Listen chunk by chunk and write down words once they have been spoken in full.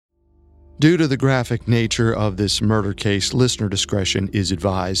Due to the graphic nature of this murder case, listener discretion is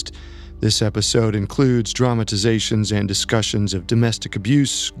advised. This episode includes dramatizations and discussions of domestic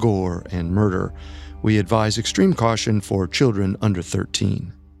abuse, gore, and murder. We advise extreme caution for children under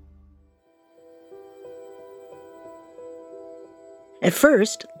 13. At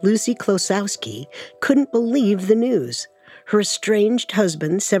first, Lucy Klosowski couldn't believe the news. Her estranged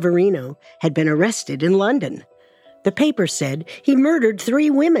husband, Severino, had been arrested in London. The paper said he murdered 3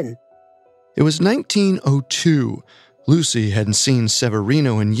 women. It was 1902. Lucy hadn't seen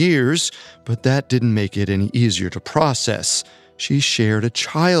Severino in years, but that didn't make it any easier to process. She shared a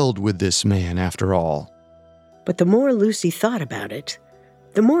child with this man, after all. But the more Lucy thought about it,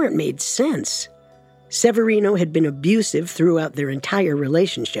 the more it made sense. Severino had been abusive throughout their entire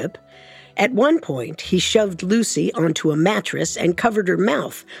relationship. At one point, he shoved Lucy onto a mattress and covered her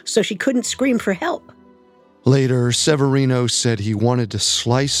mouth so she couldn't scream for help. Later, Severino said he wanted to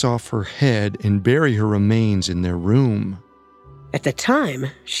slice off her head and bury her remains in their room. At the time,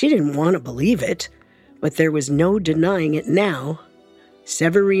 she didn't want to believe it, but there was no denying it now.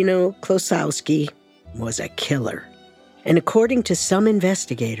 Severino Klosowski was a killer. And according to some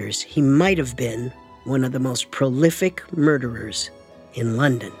investigators, he might have been one of the most prolific murderers in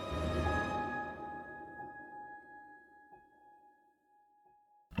London.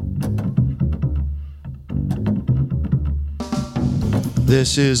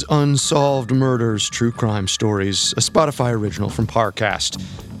 This is Unsolved Murders, True Crime Stories, a Spotify original from Parcast.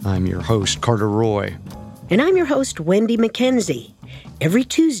 I'm your host, Carter Roy. And I'm your host, Wendy McKenzie. Every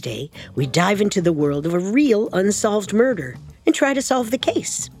Tuesday, we dive into the world of a real unsolved murder and try to solve the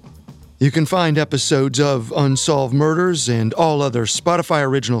case. You can find episodes of Unsolved Murders and all other Spotify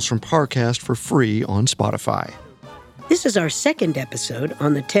originals from Parcast for free on Spotify. This is our second episode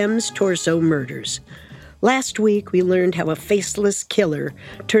on the Thames torso murders. Last week, we learned how a faceless killer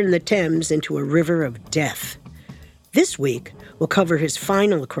turned the Thames into a river of death. This week, we'll cover his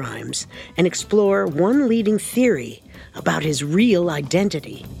final crimes and explore one leading theory about his real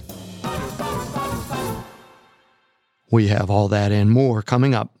identity. We have all that and more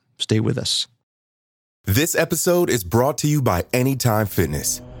coming up. Stay with us. This episode is brought to you by Anytime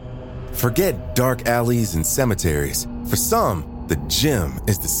Fitness. Forget dark alleys and cemeteries. For some, the gym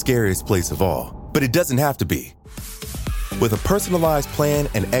is the scariest place of all. But it doesn't have to be. With a personalized plan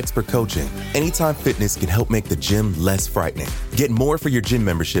and expert coaching, Anytime Fitness can help make the gym less frightening. Get more for your gym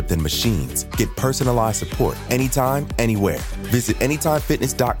membership than machines. Get personalized support anytime, anywhere. Visit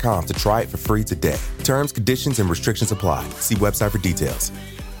AnytimeFitness.com to try it for free today. Terms, conditions, and restrictions apply. See website for details.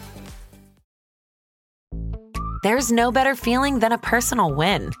 There's no better feeling than a personal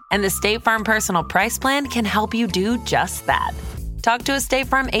win. And the State Farm Personal Price Plan can help you do just that. Talk to a State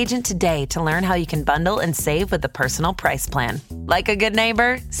Farm agent today to learn how you can bundle and save with the Personal Price Plan. Like a good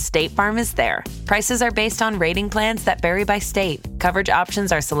neighbor, State Farm is there. Prices are based on rating plans that vary by state. Coverage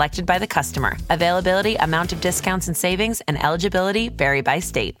options are selected by the customer. Availability, amount of discounts and savings, and eligibility vary by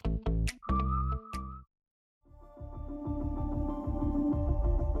state.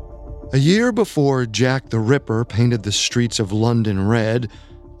 A year before Jack the Ripper painted the streets of London red,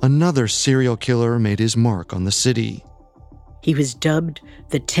 another serial killer made his mark on the city. He was dubbed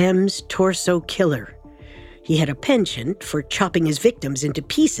the Thames Torso Killer. He had a penchant for chopping his victims into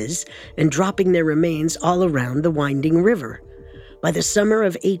pieces and dropping their remains all around the winding river. By the summer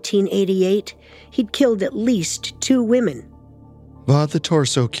of 1888, he'd killed at least 2 women. But the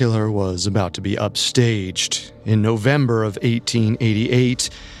Torso Killer was about to be upstaged. In November of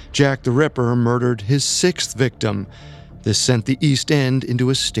 1888, Jack the Ripper murdered his 6th victim. This sent the East End into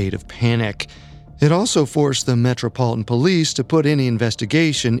a state of panic. It also forced the Metropolitan Police to put any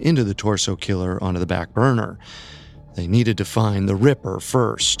investigation into the Torso Killer onto the back burner. They needed to find the Ripper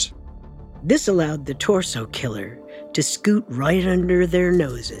first. This allowed the Torso Killer to scoot right under their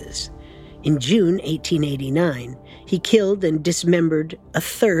noses. In June 1889, he killed and dismembered a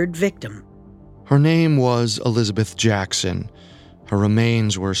 3rd victim. Her name was Elizabeth Jackson. Her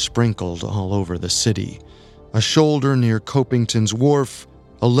remains were sprinkled all over the city. A shoulder near Copington's Wharf,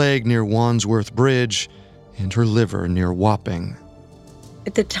 a leg near Wandsworth Bridge, and her liver near Wapping.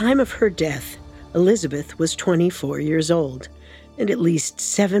 At the time of her death, Elizabeth was 24 years old and at least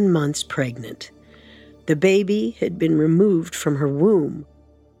 7 months pregnant. The baby had been removed from her womb.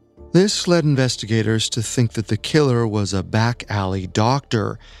 This led investigators to think that the killer was a back alley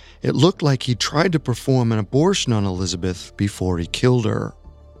doctor. It looked like he tried to perform an abortion on Elizabeth before he killed her.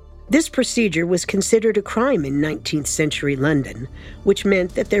 This procedure was considered a crime in 19th century London, which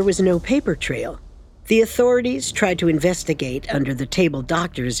meant that there was no paper trail. The authorities tried to investigate under the table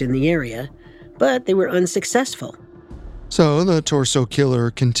doctors in the area, but they were unsuccessful. So the torso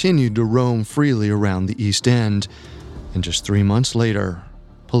killer continued to roam freely around the East End, and just 3 months later,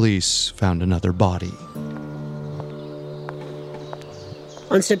 police found another body.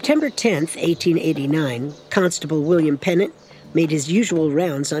 On September 10th, 1889, Constable William Pennant made his usual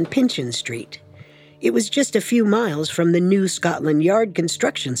rounds on Pinchin Street. It was just a few miles from the new Scotland Yard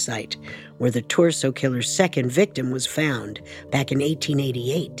construction site, where the torso killer's second victim was found back in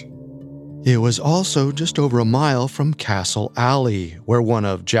 1888. It was also just over a mile from Castle Alley, where one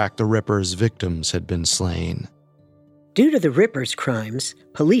of Jack the Ripper's victims had been slain. Due to the Ripper's crimes,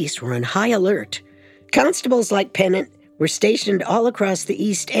 police were on high alert. Constables like Pennant were stationed all across the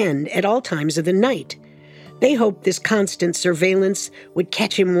East End at all times of the night. They hoped this constant surveillance would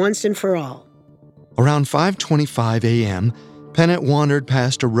catch him once and for all. Around 5:25 a.m., Pennant wandered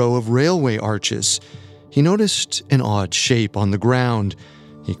past a row of railway arches. He noticed an odd shape on the ground.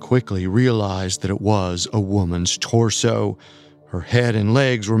 He quickly realized that it was a woman's torso. Her head and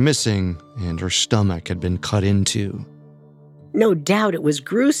legs were missing, and her stomach had been cut into. No doubt it was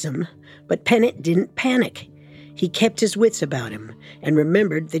gruesome, but Pennant didn't panic. He kept his wits about him and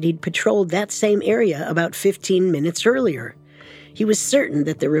remembered that he'd patrolled that same area about 15 minutes earlier. He was certain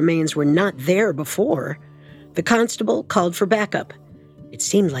that the remains were not there before. The constable called for backup. It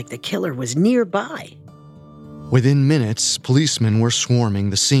seemed like the killer was nearby. Within minutes, policemen were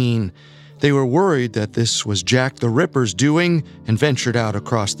swarming the scene. They were worried that this was Jack the Ripper's doing and ventured out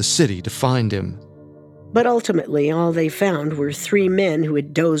across the city to find him. But ultimately, all they found were 3 men who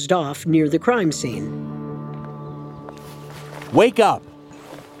had dozed off near the crime scene. Wake up!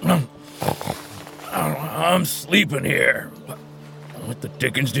 I'm sleeping here. What the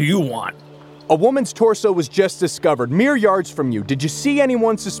dickens do you want? A woman's torso was just discovered, mere yards from you. Did you see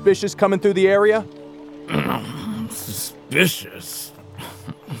anyone suspicious coming through the area? Suspicious?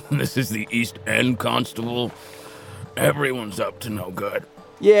 This is the East End, Constable. Everyone's up to no good.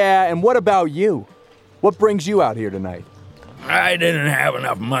 Yeah, and what about you? What brings you out here tonight? I didn't have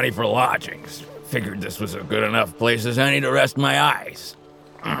enough money for lodgings. Figured this was a good enough place as any to rest my eyes.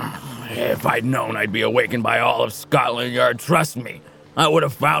 If I'd known I'd be awakened by all of Scotland Yard, trust me, I would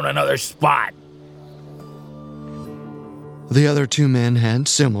have found another spot. The other 2 men had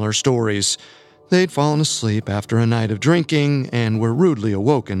similar stories. They'd fallen asleep after a night of drinking and were rudely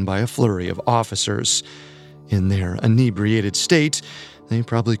awoken by a flurry of officers. In their inebriated state, they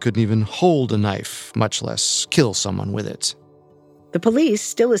probably couldn't even hold a knife, much less kill someone with it. The police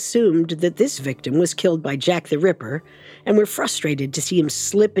still assumed that this victim was killed by Jack the Ripper and were frustrated to see him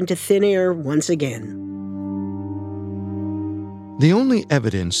slip into thin air once again. The only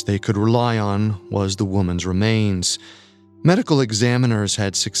evidence they could rely on was the woman's remains. Medical examiners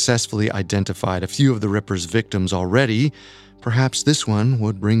had successfully identified a few of the Ripper's victims already. Perhaps this one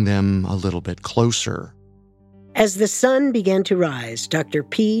would bring them a little bit closer. As the sun began to rise, Dr.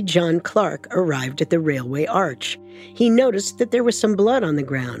 P. John Clark arrived at the railway arch. He noticed that there was some blood on the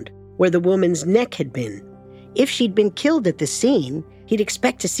ground, where the woman's neck had been. If she'd been killed at the scene, he'd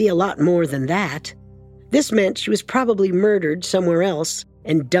expect to see a lot more than that. This meant she was probably murdered somewhere else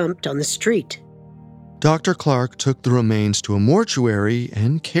and dumped on the street. Dr. Clark took the remains to a mortuary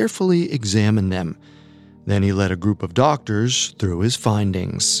and carefully examined them. Then he led a group of doctors through his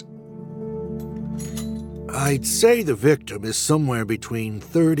findings. I'd say the victim is somewhere between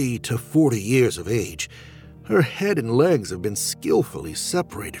 30 to 40 years of age. Her head and legs have been skillfully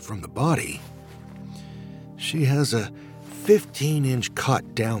separated from the body. She has a 15-inch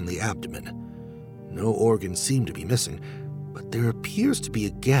cut down the abdomen. No organs seem to be missing, but there appears to be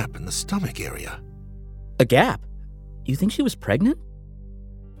a gap in the stomach area. A gap? You think she was pregnant?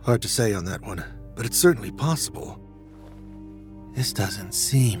 Hard to say on that one, but it's certainly possible. This doesn't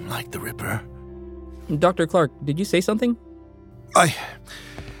seem like the Ripper. Dr. Clark, did you say something?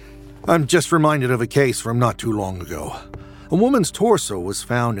 I'm just reminded of a case from not too long ago. A woman's torso was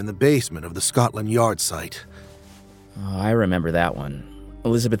found in the basement of the Scotland Yard site. Oh, I remember that one.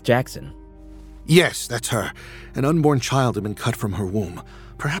 Elizabeth Jackson. Yes, that's her. An unborn child had been cut from her womb,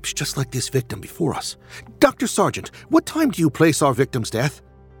 perhaps just like this victim before us. Dr. Sargent, what time do you place our victim's death?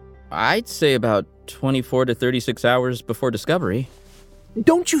 I'd say about 24 to 36 hours before discovery.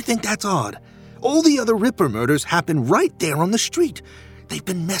 Don't you think that's odd? All the other Ripper murders happened right there on the street. They've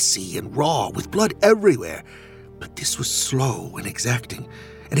been messy and raw, with blood everywhere. But this was slow and exacting,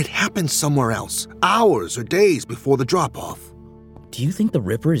 and it happened somewhere else, hours or days before the drop-off. Do you think the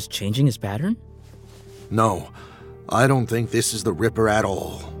Ripper is changing his pattern? No, I don't think this is the Ripper at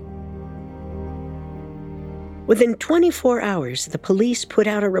all. Within 24 hours, the police put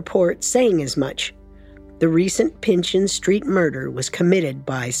out a report saying as much. The recent Pinchin Street murder was committed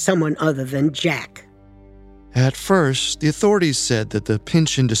by someone other than Jack. At first, the authorities said that the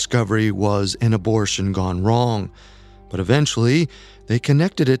Pynchon discovery was an abortion gone wrong, but eventually they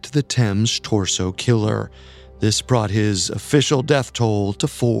connected it to the Thames torso killer. This brought his official death toll to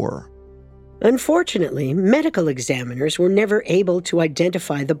 4. Unfortunately, medical examiners were never able to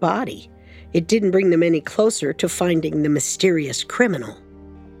identify the body. It didn't bring them any closer to finding the mysterious criminal.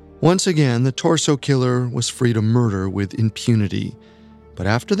 Once again, the torso killer was free to murder with impunity. But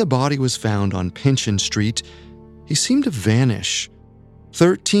after the body was found on Pynchon Street, he seemed to vanish.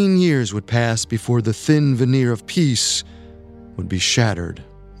 13 years would pass before the thin veneer of peace would be shattered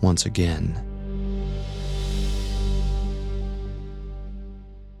once again.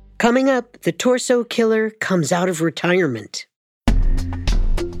 Coming up, the torso killer comes out of retirement.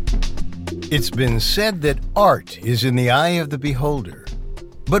 It's been said that art is in the eye of the beholder.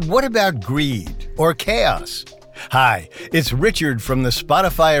 But what about greed or chaos? Hi, it's Richard from the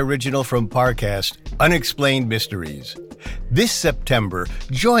Spotify original from Parcast, Unexplained Mysteries. This September,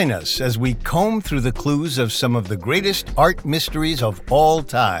 join us as we comb through the clues of some of the greatest art mysteries of all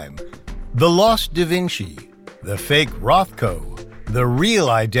time. The Lost Da Vinci, the fake Rothko, the real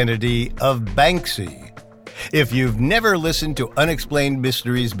identity of Banksy. If you've never listened to Unexplained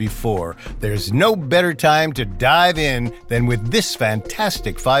Mysteries before, there's no better time to dive in than with this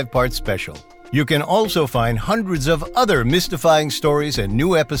fantastic 5-part special. You can also find hundreds of other mystifying stories and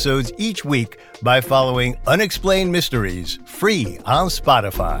new episodes each week by following Unexplained Mysteries, free on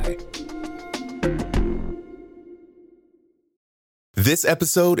Spotify. This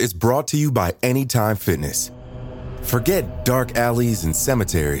episode is brought to you by Anytime Fitness. Forget dark alleys and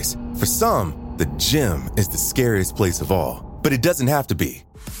cemeteries. For some, the gym is the scariest place of all, but it doesn't have to be.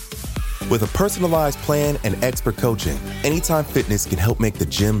 With a personalized plan and expert coaching, Anytime Fitness can help make the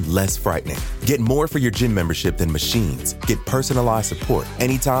gym less frightening. Get more for your gym membership than machines. Get personalized support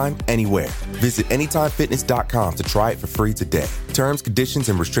anytime, anywhere. Visit AnytimeFitness.com to try it for free today. Terms, conditions,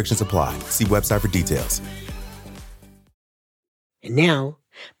 and restrictions apply. See website for details. And now,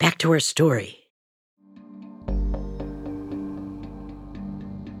 back to our story.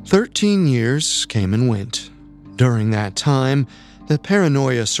 13 years came and went. During that time, the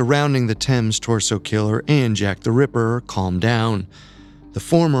paranoia surrounding the Thames torso killer and Jack the Ripper calmed down. The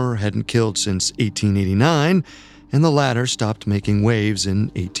former hadn't killed since 1889, and the latter stopped making waves in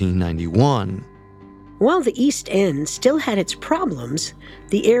 1891. While the East End still had its problems,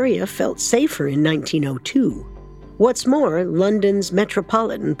 the area felt safer in 1902. What's more, London's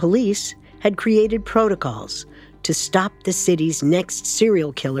Metropolitan Police had created protocols to stop the city's next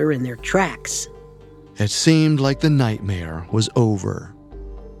serial killer in their tracks. It seemed like the nightmare was over.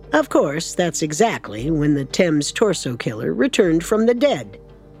 Of course, that's exactly when the Thames torso killer returned from the dead.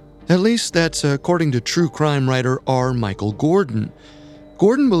 At least that's according to true crime writer R. Michael Gordon.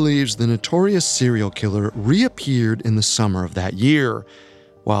 Gordon believes the notorious serial killer reappeared in the summer of that year.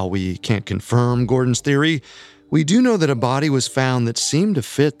 While we can't confirm Gordon's theory, we do know that a body was found that seemed to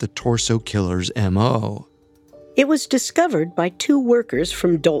fit the torso killer's M.O. It was discovered by 2 workers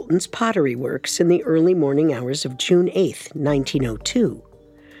from Dalton's Pottery Works in the early morning hours of June 8, 1902.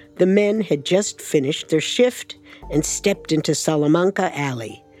 The men had just finished their shift and stepped into Salamanca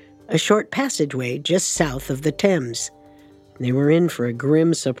Alley, a short passageway just south of the Thames. They were in for a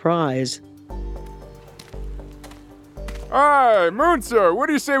grim surprise. Hey, Moonsir, what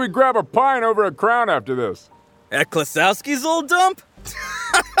do you say we grab a pint over at Crown after this? At Klasowski's old dump?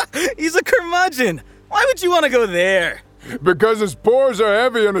 He's a curmudgeon. Why would you want to go there? Because his pours are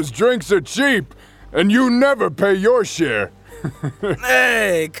heavy and his drinks are cheap, and you never pay your share.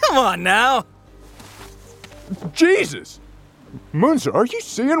 Hey, come on now. Jesus! Moonsir, are you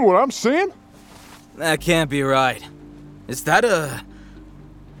seeing what I'm seeing? That can't be right. Is that a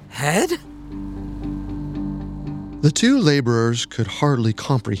head? The 2 laborers could hardly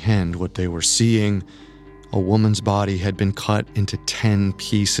comprehend what they were seeing. A woman's body had been cut into 10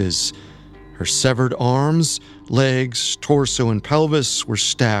 pieces. Her severed arms, legs, torso, and pelvis were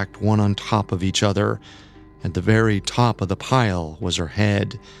stacked one on top of each other. At the very top of the pile was her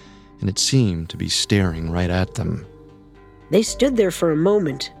head, and it seemed to be staring right at them. They stood there for a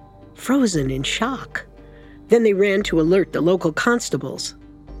moment, frozen in shock. Then they ran to alert the local constables.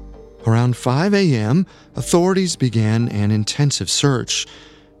 Around 5 a.m., authorities began an intensive search.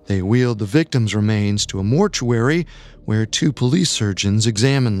 They wheeled the victims' remains to a mortuary where 2 police surgeons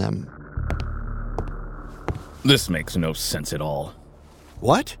examined them. This makes no sense at all.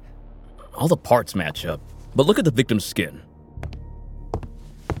 What? All the parts match up, but look at the victim's skin.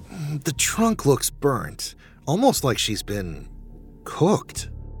 The trunk looks burnt, almost like she's been cooked.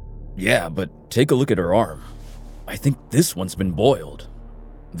 Yeah, but take a look at her arm. I think this one's been boiled.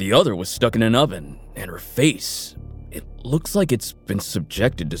 The other was stuck in an oven, and her face, it looks like it's been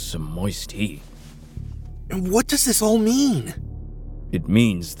subjected to some moist heat. What does this all mean? It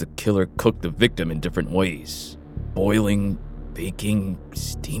means the killer cooked the victim in different ways. Boiling, baking,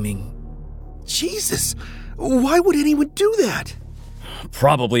 steaming. Jesus, why would anyone do that?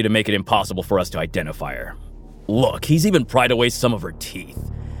 Probably to make it impossible for us to identify her. Look, he's even pried away some of her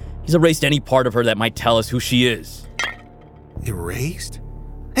teeth. He's erased any part of her that might tell us who she is. Erased?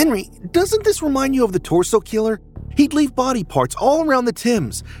 Henry, doesn't this remind you of the torso killer? He'd leave body parts all around the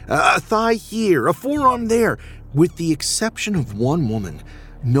Thames. A thigh here, a forearm there. With the exception of one woman,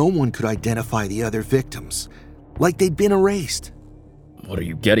 no one could identify the other victims. Like they'd been erased. What are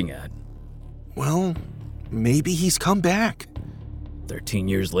you getting at? Well, maybe he's come back. 13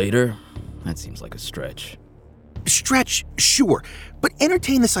 years later? That seems like a stretch. Stretch, sure, but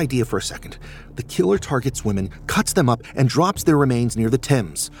entertain this idea for a second. The killer targets women, cuts them up, and drops their remains near the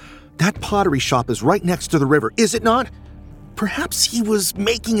Thames. That pottery shop is right next to the river, is it not? Perhaps he was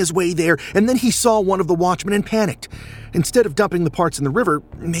making his way there, and then he saw one of the watchmen and panicked. Instead of dumping the parts in the river,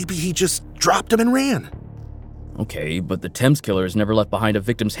 maybe he just dropped them and ran. Okay, but the Thames killer has never left behind a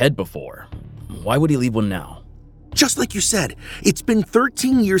victim's head before. Why would he leave one now? Just like you said, it's been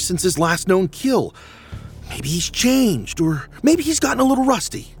 13 years since his last known kill. Maybe he's changed, or maybe he's gotten a little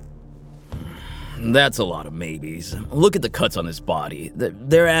rusty. That's a lot of maybes. Look at the cuts on his body.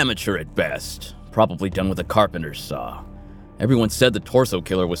 They're amateur at best. Probably done with a carpenter's saw. Everyone said the torso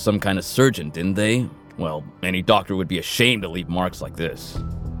killer was some kind of surgeon, didn't they? Well, any doctor would be ashamed to leave marks like this.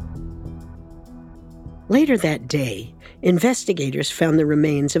 Later that day, investigators found the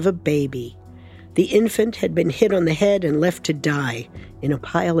remains of a baby. The infant had been hit on the head and left to die in a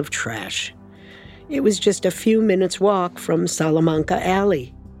pile of trash. It was just a few minutes' walk from Salamanca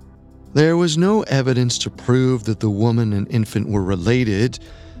Alley. There was no evidence to prove that the woman and infant were related,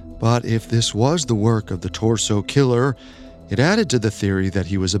 but if this was the work of the torso killer, it added to the theory that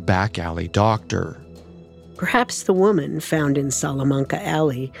he was a back alley doctor. Perhaps the woman found in Salamanca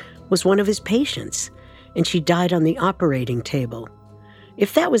Alley was one of his patients, and she died on the operating table.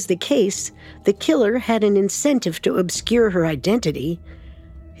 If that was the case, the killer had an incentive to obscure her identity.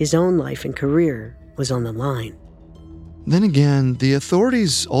 His own life and career was on the line. Then again, the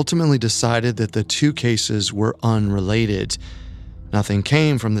authorities ultimately decided that the two cases were unrelated. Nothing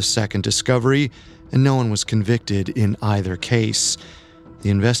came from the second discovery, and no one was convicted in either case. The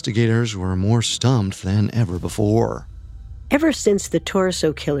investigators were more stumped than ever before. Ever since the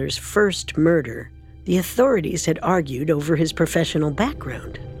torso killer's first murder, the authorities had argued over his professional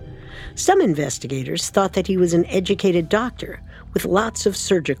background. Some investigators thought that he was an educated doctor with lots of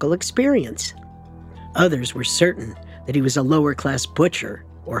surgical experience. Others were certain that he was a lower-class butcher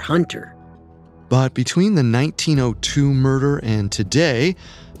or hunter. But between the 1902 murder and today,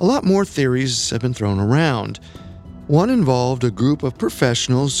 a lot more theories have been thrown around. One involved a group of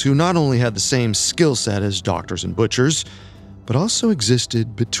professionals who not only had the same skill set as doctors and butchers, but also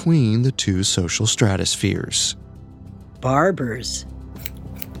existed between the two social stratospheres. Barbers.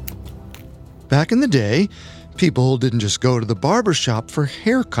 Back in the day, people didn't just go to the barber shop for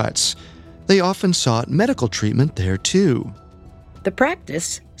haircuts. They often sought medical treatment there too. The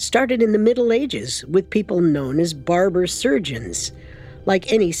practice started in the Middle Ages with people known as barber surgeons.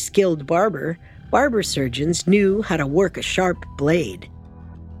 Like any skilled barber, barber surgeons knew how to work a sharp blade.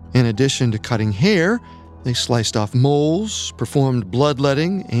 In addition to cutting hair, they sliced off moles, performed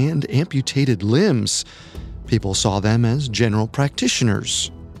bloodletting, and amputated limbs. People saw them as general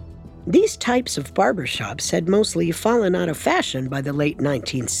practitioners. These types of barbershops had mostly fallen out of fashion by the late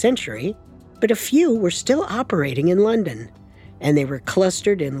 19th century, but a few were still operating in London, and they were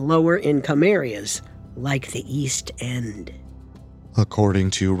clustered in lower-income areas, like the East End.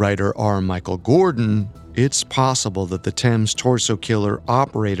 According to writer R. Michael Gordon, it's possible that the Thames torso killer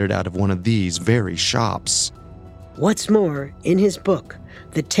operated out of one of these very shops. What's more, in his book,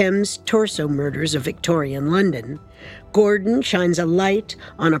 The Thames Torso Murders of Victorian London, Gordon shines a light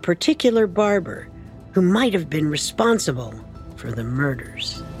on a particular barber who might have been responsible for the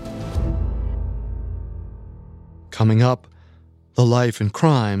murders. Coming up, the life and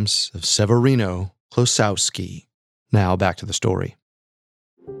crimes of Severino Klosowski. Now back to the story.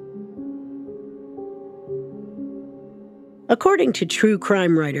 According to true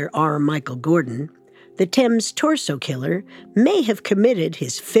crime writer R. Michael Gordon, the Thames torso killer may have committed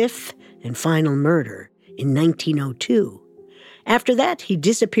his fifth and final murder in 1902. After that, he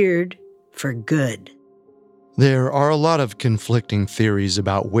disappeared for good. There are a lot of conflicting theories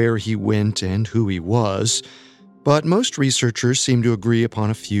about where he went and who he was, but most researchers seem to agree upon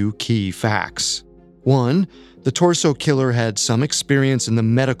a few key facts. 1. The torso killer had some experience in the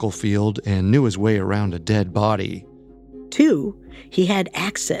medical field and knew his way around a dead body. 2. He had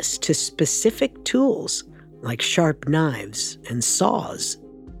access to specific tools like sharp knives and saws.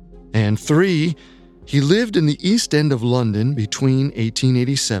 And 3. He lived in the East End of London between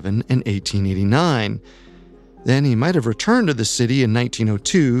 1887 and 1889. Then he might have returned to the city in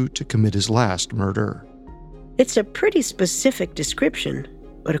 1902 to commit his last murder. It's a pretty specific description,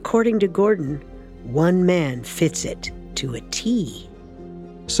 but according to Gordon, one man fits it to a T.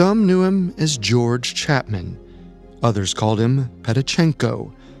 Some knew him as George Chapman. Others called him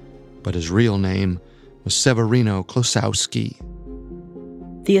Petachenko, but his real name was Severino Klosowski.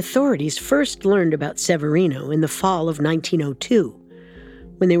 The authorities first learned about Severino in the fall of 1902,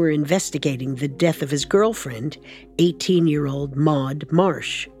 when they were investigating the death of his girlfriend, 18-year-old Maud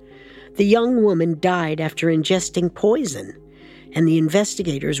Marsh. The young woman died after ingesting poison, and the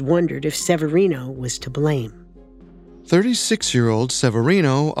investigators wondered if Severino was to blame. 36-year-old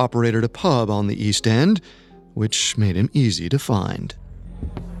Severino operated a pub on the East End, which made him easy to find.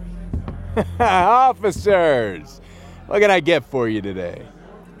 Officers! What can I get for you today?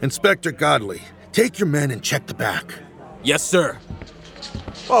 Inspector Godley, take your men and check the back. Yes, sir.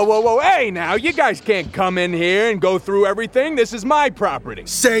 Whoa, hey now, you guys can't come in here and go through everything. This is my property.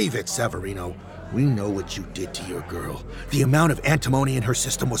 Save it, Severino. We know what you did to your girl. The amount of antimony in her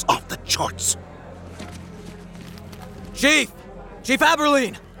system was off the charts. Chief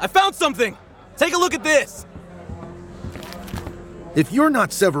Aberline, I found something. Take a look at this. If you're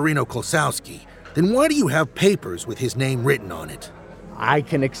not Severino Klosowski, then why do you have papers with his name written on it? I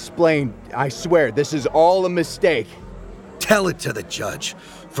can explain. I swear, this is all a mistake. Tell it to the judge.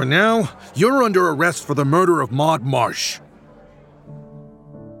 For now, you're under arrest for the murder of Maud Marsh.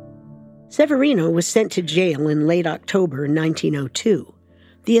 Severino was sent to jail in late October 1902.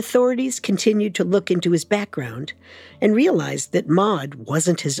 The authorities continued to look into his background and realized that Maud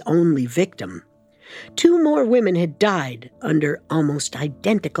wasn't his only victim. 2 more women had died under almost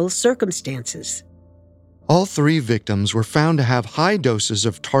identical circumstances. All 3 victims were found to have high doses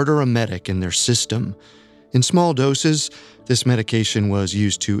of tartaremetic in their system. In small doses, this medication was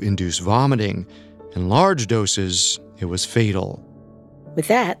used to induce vomiting. In large doses, it was fatal. With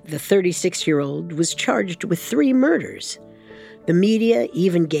that, the 36-year-old was charged with 3 murders. The media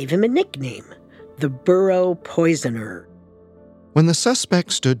even gave him a nickname, the Borough Poisoner. When the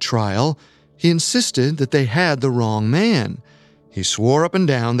suspect stood trial, he insisted that they had the wrong man. He swore up and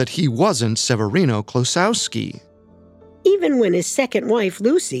down that he wasn't Severino Klosowski. Even when his second wife,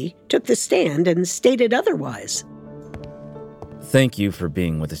 Lucy, took the stand and stated otherwise. Thank you for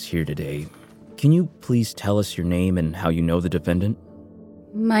being with us here today. Can you please tell us your name and how you know the defendant?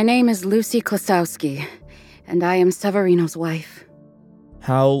 My name is Lucy Klosowski, and I am Severino's wife.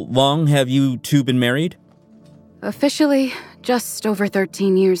 How long have you 2 been married? Officially, just over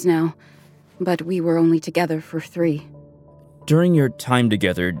 13 years now, but we were only together for 3. During your time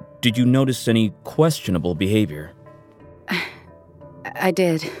together, did you notice any questionable behavior? I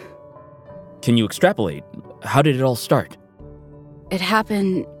did. Can you extrapolate? How did it all start? It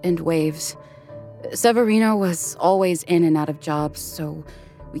happened in waves. Severino was always in and out of jobs, so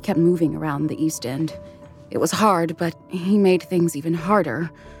we kept moving around the East End. It was hard, but he made things even harder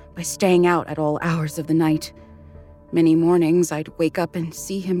by staying out at all hours of the night. Many mornings, I'd wake up and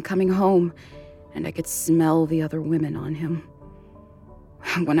see him coming home, and I could smell the other women on him.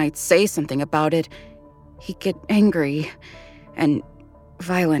 When I'd say something about it, he'd get angry and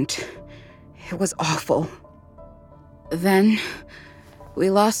violent. It was awful. Then, we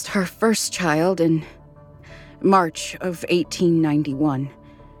lost our first child in March of 1891.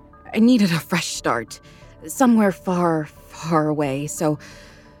 I needed a fresh start, somewhere far, far away, so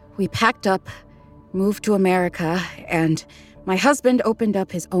we packed up, moved to America, and my husband opened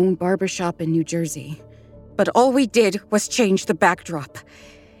up his own barbershop in New Jersey. But all we did was change the backdrop.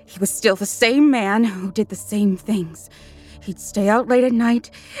 He was still the same man who did the same things. He'd stay out late at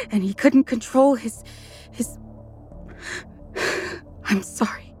night, and he couldn't control his... I'm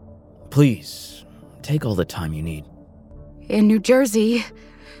sorry. Please, take all the time you need. In New Jersey,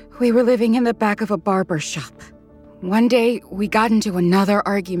 we were living in the back of a barber shop. One day, we got into another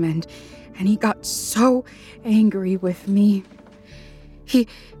argument, and he got so angry with me.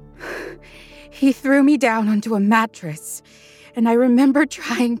 He threw me down onto a mattress, and I remember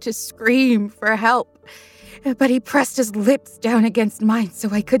trying to scream for help, but he pressed his lips down against mine so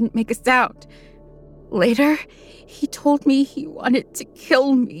I couldn't make a sound. Later, he told me he wanted to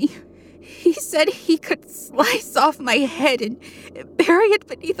kill me. He said he could slice off my head and bury it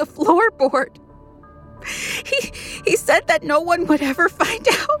beneath a floorboard. He said that no one would ever find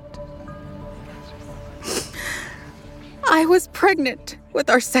out. I was pregnant with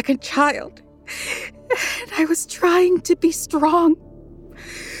our second child, and I was trying to be strong.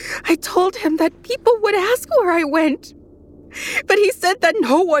 I told him that people would ask where I went, but he said that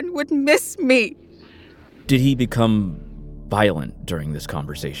no one would miss me. Did he become violent during this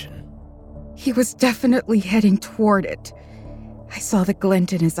conversation? He was definitely heading toward it. I saw the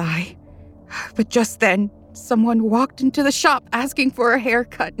glint in his eye. But just then, someone walked into the shop asking for a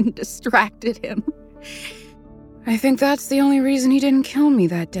haircut and distracted him. I think that's the only reason he didn't kill me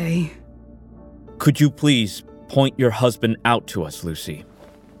that day. Could you please point your husband out to us, Lucy?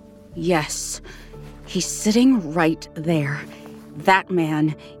 Yes. He's sitting right there. That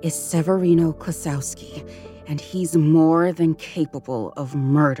man is Severino Klosowski, and he's more than capable of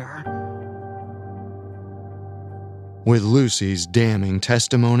murder. With Lucy's damning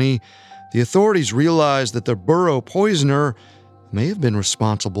testimony, the authorities realized that the burro poisoner may have been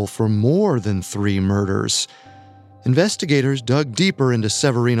responsible for more than 3 murders. Investigators dug deeper into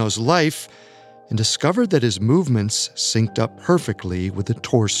Severino's life and discovered that his movements synced up perfectly with the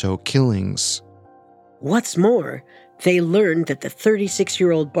Torso killings. What's more, they learned that the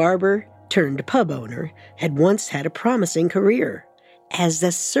 36-year-old barber turned pub owner had once had a promising career as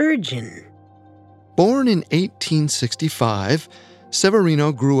a surgeon. Born in 1865,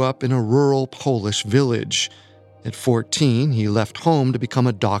 Severino grew up in a rural Polish village. At 14, he left home to become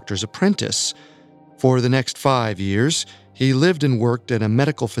a doctor's apprentice. For the next 5 years, he lived and worked at a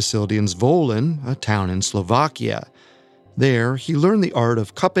medical facility in Zvolin, a town in Slovakia. There, he learned the art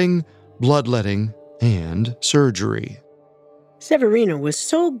of cupping, bloodletting, and surgery. Severino was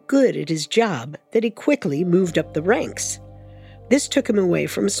so good at his job that he quickly moved up the ranks. This took him away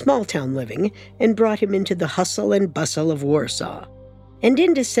from small-town living and brought him into the hustle and bustle of Warsaw. And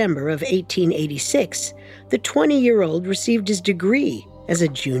in December of 1886, the 20-year-old received his degree as a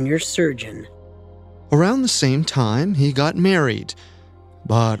junior surgeon. Around the same time, he got married.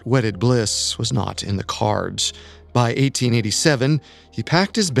 But wedded bliss was not in the cards. By 1887, he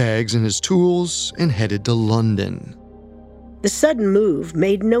packed his bags and his tools and headed to London. The sudden move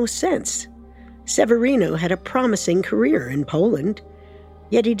made no sense. Severino had a promising career in Poland,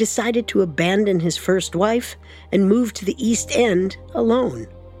 yet he decided to abandon his first wife and move to the East End alone.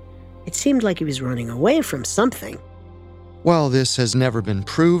 It seemed like he was running away from something. While this has never been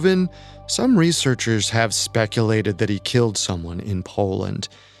proven, some researchers have speculated that he killed someone in Poland.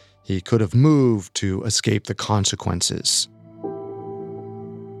 He could have moved to escape the consequences.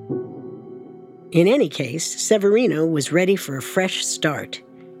 In any case, Severino was ready for a fresh start.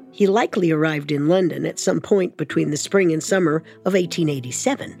 He likely arrived in London at some point between the spring and summer of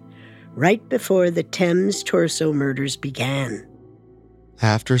 1887, right before the Thames Torso murders began.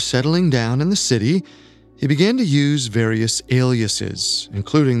 After settling down in the city, he began to use various aliases,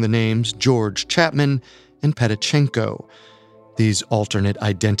 including the names George Chapman and Petachenko. These alternate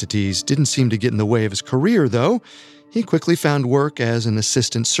identities didn't seem to get in the way of his career, though. He quickly found work as an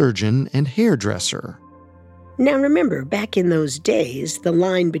assistant surgeon and hairdresser. Now remember, back in those days, the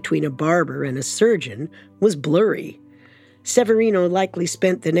line between a barber and a surgeon was blurry. Severino likely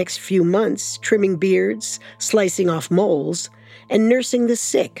spent the next few months trimming beards, slicing off moles, and nursing the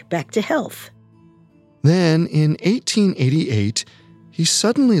sick back to health. Then, in 1888, he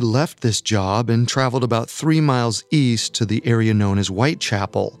suddenly left this job and traveled about 3 miles east to the area known as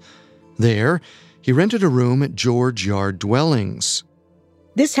Whitechapel. There, he rented a room at George Yard Dwellings.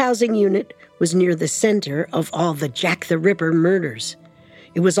 This housing unit was near the center of all the Jack the Ripper murders.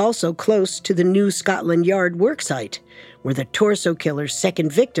 It was also close to the New Scotland Yard worksite, where the Torso killer's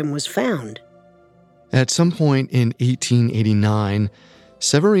second victim was found. At some point in 1889,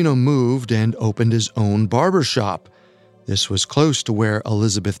 Severino moved and opened his own barber shop. This was close to where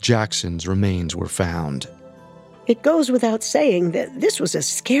Elizabeth Jackson's remains were found. It goes without saying that this was a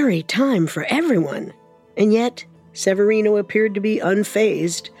scary time for everyone, and yet Severino appeared to be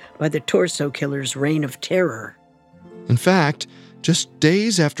unfazed by the Torso killer's reign of terror. In fact, just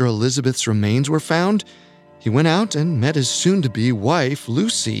days after Elizabeth's remains were found, he went out and met his soon-to-be wife,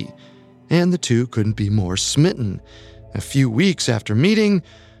 Lucy, and the two couldn't be more smitten. A few weeks after meeting,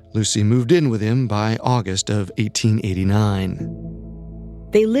 Lucy moved in with him by August of 1889.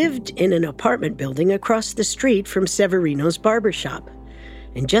 They lived in an apartment building across the street from Severino's barbershop,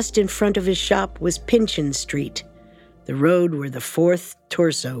 and just in front of his shop was Pinchin Street, the road where the fourth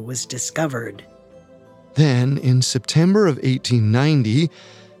torso was discovered. Then, in September of 1890,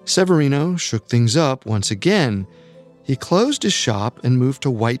 Severino shook things up once again. He closed his shop and moved to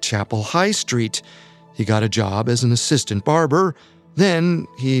Whitechapel High Street. He got a job as an assistant barber. Then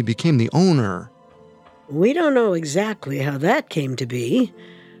he became the owner. We don't know exactly how that came to be,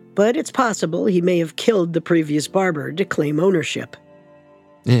 but it's possible he may have killed the previous barber to claim ownership.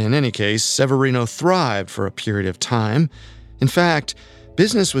 In any case, Severino thrived for a period of time. In fact,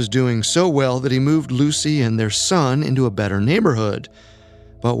 business was doing so well that he moved Lucy and their son into a better neighborhood.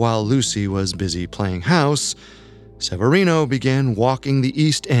 But while Lucy was busy playing house, Severino began walking the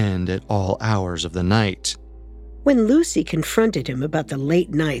East End at all hours of the night. When Lucy confronted him about the late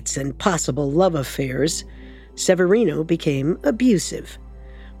nights and possible love affairs, Severino became abusive.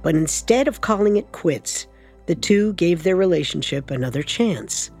 But instead of calling it quits, the two gave their relationship another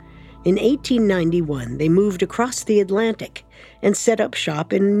chance. In 1891, they moved across the Atlantic and set up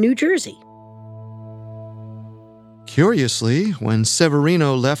shop in New Jersey. Curiously, when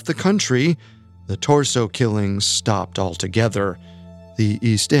Severino left the country, the torso killings stopped altogether. The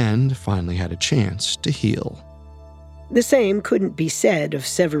East End finally had a chance to heal. The same couldn't be said of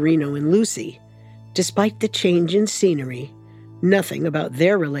Severino and Lucy. Despite the change in scenery, nothing about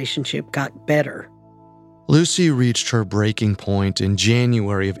their relationship got better. Lucy reached her breaking point in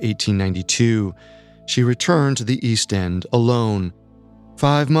January of 1892. She returned to the East End alone.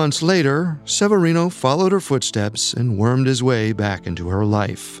 5 months later, Severino followed her footsteps and wormed his way back into her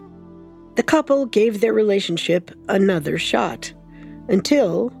life. The couple gave their relationship another shot,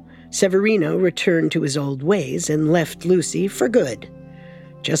 until Severino returned to his old ways and left Lucy for good.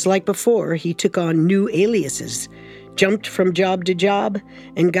 Just like before, he took on new aliases, jumped from job to job,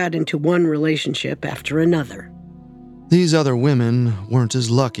 and got into one relationship after another. These other women weren't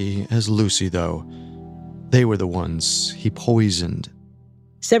as lucky as Lucy, though. They were the ones he poisoned.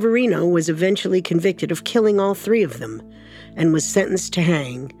 Severino was eventually convicted of killing all 3 of them and was sentenced to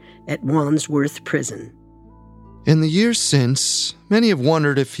hang at Wandsworth Prison. In the years since, many have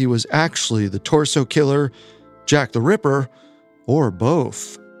wondered if he was actually the torso killer, Jack the Ripper, or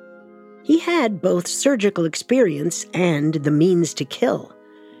both. He had both surgical experience and the means to kill,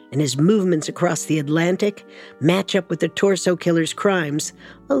 and his movements across the Atlantic match up with the torso killer's crimes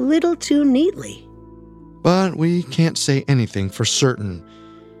a little too neatly. But we can't say anything for certain.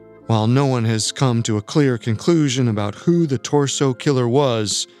 While no one has come to a clear conclusion about who the torso killer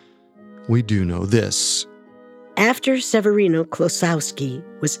was, we do know this. After Severino Klosowski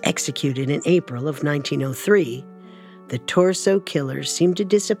was executed in April of 1903, the torso killer seemed to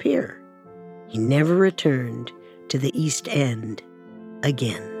disappear. He never returned to the East End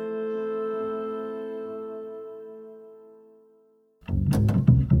again.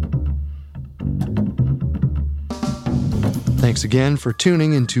 Thanks again for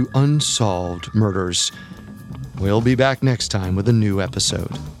tuning into Unsolved Murders. We'll be back next time with a new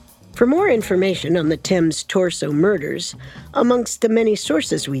episode. For more information on the Thames torso murders, amongst the many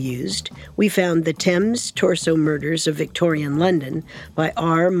sources we used, we found the Thames Torso Murders of Victorian London by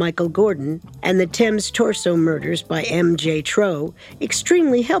R. Michael Gordon and the Thames Torso Murders by M. J. Troe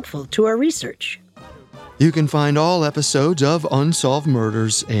extremely helpful to our research. You can find all episodes of Unsolved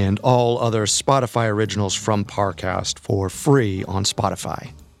Murders and all other Spotify originals from Parcast for free on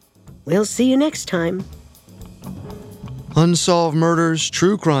Spotify. We'll see you next time. Unsolved Murders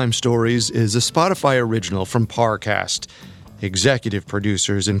True Crime Stories is a Spotify original from Parcast. Executive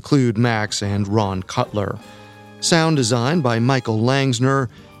producers include Max and Ron Cutler. Sound design by Michael Langsner,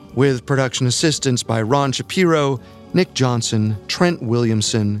 with production assistance by Ron Shapiro, Nick Johnson, Trent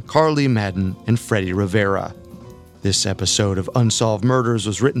Williamson, Carly Madden, and Freddie Rivera. This episode of Unsolved Murders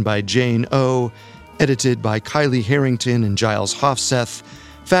was written by Jane O., edited by Kylie Harrington and Giles Hofseth,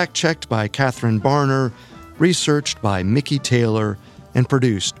 fact-checked by Catherine Barner, researched by Mickey Taylor, and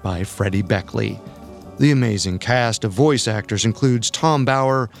produced by Freddie Beckley. The amazing cast of voice actors includes Tom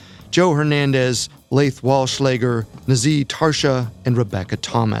Bauer, Joe Hernandez, Laith Walschlager, Nazee Tarsha, and Rebecca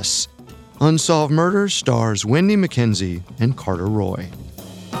Thomas. Unsolved Murders stars Wendy McKenzie and Carter Roy.